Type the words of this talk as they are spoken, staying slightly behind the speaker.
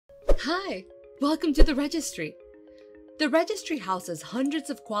Hi, welcome to the registry. The registry houses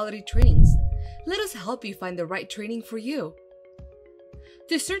hundreds of quality trainings. Let us help you find the right training for you.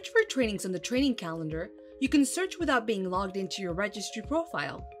 To search for trainings on the training calendar, you can search without being logged into your registry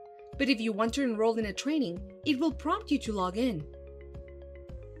profile. But if you want to enroll in a training, it will prompt you to log in.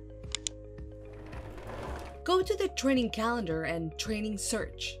 Go to the training calendar and training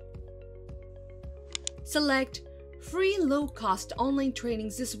search. Select free low-cost online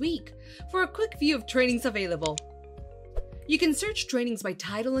trainings this week for a quick view of trainings available. You can search trainings by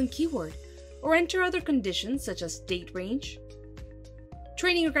title and keyword, or enter other conditions such as date range,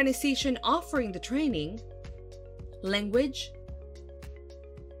 training organization offering the training, language,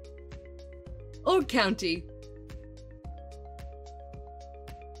 or county.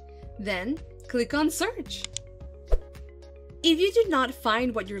 Then click on search. If you do not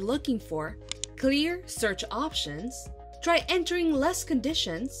find what you're looking for, clear search options, try entering less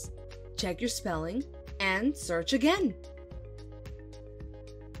conditions, check your spelling, and search again.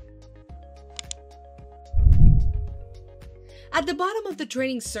 At the bottom of the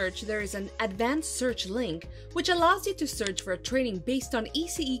training search, there is an advanced search link which allows you to search for a training based on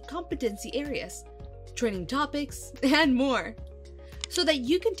ECE competency areas, training topics, and more, so that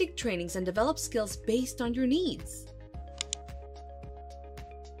you can take trainings and develop skills based on your needs.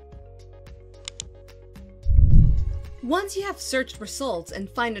 Once you have searched results and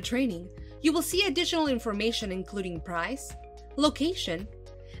find a training, you will see additional information including price, location,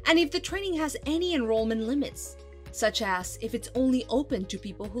 and if the training has any enrollment limits, such as if it's only open to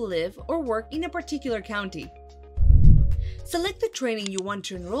people who live or work in a particular county. Select the training you want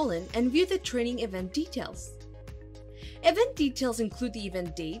to enroll in and view the training event details. Event details include the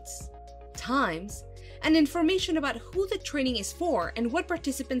event dates, times, and information about who the training is for and what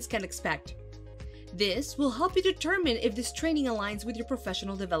participants can expect. This will help you determine if this training aligns with your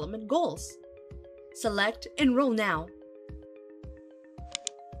professional development goals. Select Enroll Now.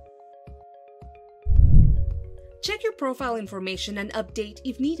 Check your profile information and update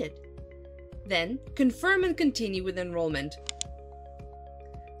if needed. Then, confirm and continue with enrollment.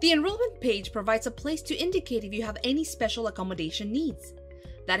 The enrollment page provides a place to indicate if you have any special accommodation needs.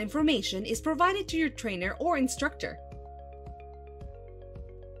 That information is provided to your trainer or instructor.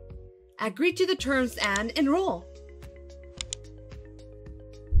 Agree to the terms and enroll.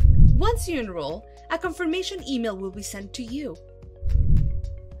 Once you enroll, a confirmation email will be sent to you.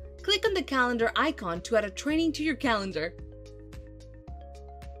 Click on the calendar icon to add a training to your calendar.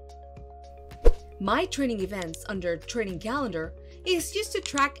 My Training Events under Training Calendar is used to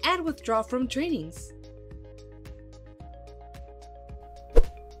track and withdraw from trainings.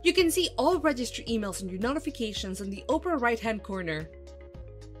 You can see all registry emails and your notifications in the upper right-hand corner.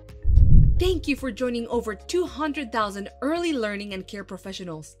 Thank you for joining over 200,000 early learning and care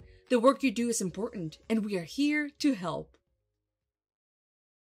professionals. The work you do is important, and we are here to help.